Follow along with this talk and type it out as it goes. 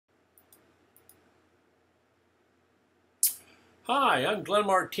Hi, I'm Glenn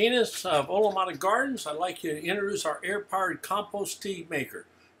Martinez of Olomana Gardens. I'd like to introduce our air-powered compost tea maker.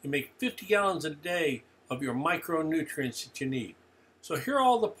 You make 50 gallons a day of your micronutrients that you need. So here are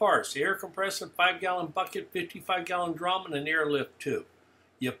all the parts: the air compressor, 5-gallon bucket, 55-gallon drum, and an airlift tube.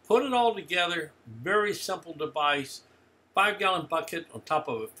 You put it all together, very simple device, 5-gallon bucket on top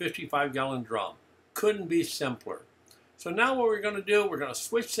of a 55-gallon drum. Couldn't be simpler. So now what we're going to do, we're going to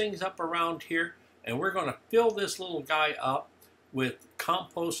switch things up around here, and we're going to fill this little guy up with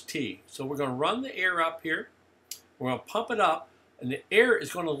compost tea. So we're going to run the air up here. We're going to pump it up, and the air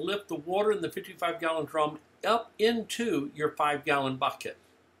is going to lift the water in the 55-gallon drum up into your 5-gallon bucket.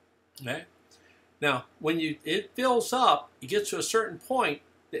 Okay. Now, when it fills up, it gets to a certain point,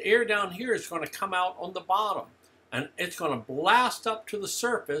 the air down here is going to come out on the bottom, and it's going to blast up to the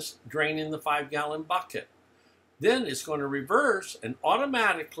surface, draining the 5-gallon bucket. Then it's going to reverse, and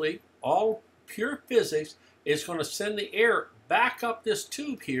automatically, all pure physics, is going to send the air back up this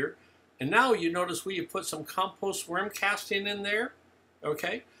tube here. And now you notice we put some compost worm casting in there.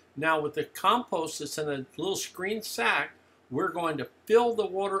 Okay, now with the compost that's in a little screen sack, we're going to fill the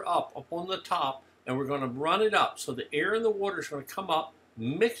water up on the top, and we're going to run it up. So the air and the water is going to come up,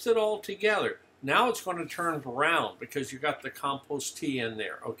 mix it all together. Now it's going to turn brown because you got the compost tea in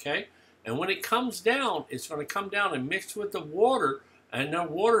there. Okay, and when it comes down, it's going to come down and mix with the water, and the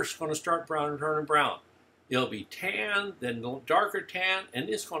water is going to start turning brown. It'll be tan, then darker tan, and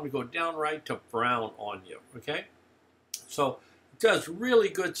it's going to go down right to brown on you, okay? So it does really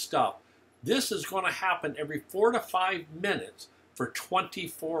good stuff. This is going to happen every 4 to 5 minutes for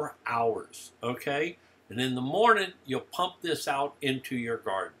 24 hours, okay? And in the morning, you'll pump this out into your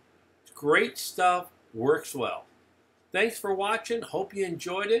garden. It's great stuff, works well. Thanks for watching. Hope you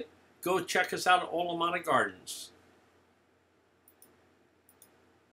enjoyed it. Go check us out at Olomana Gardens.